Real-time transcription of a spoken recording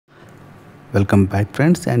Welcome back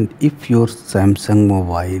friends, and if your Samsung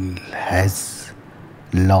mobile has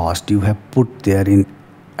lost, you have put there in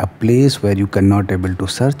a place where you cannot able to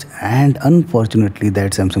search, and unfortunately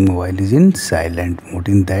that Samsung mobile is in silent mode.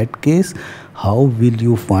 In that case, how will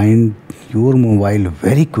you find your mobile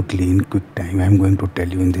very quickly in quick time? I am going to tell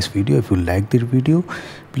you in this video. If you like this video,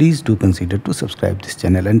 please do consider to subscribe this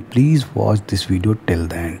channel and please watch this video till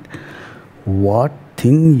the end. What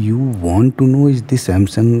thing you want to know is the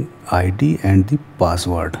Samsung ID and the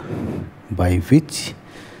password by which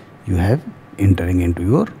you have entering into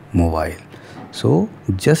your mobile. So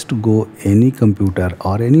just go any computer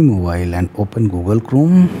or any mobile and open Google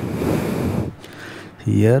Chrome.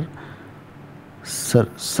 Here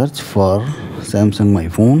search for Samsung My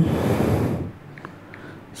Phone.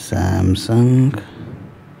 Samsung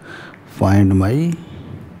Find My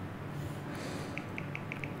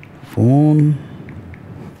Phone.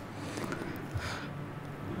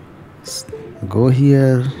 Go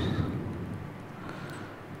here,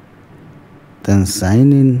 then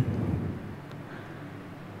sign in.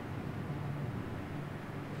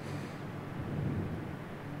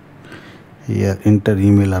 Here enter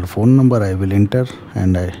email or phone number. I will enter,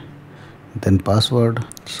 and then password.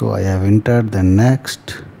 So I have entered. Then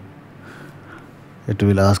next it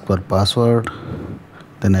will ask for password,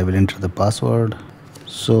 then I will enter the password.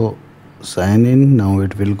 So sign in. Now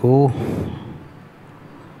it will go.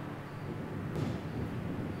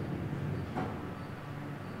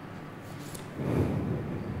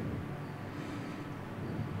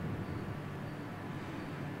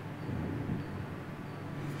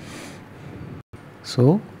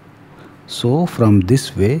 So from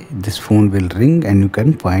this way this phone will ring and you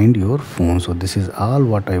can find your phone. So this is all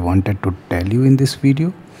what I wanted to tell you in this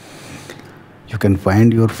video. You can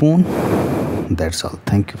find your phone. That's all.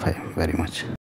 Thank you very much.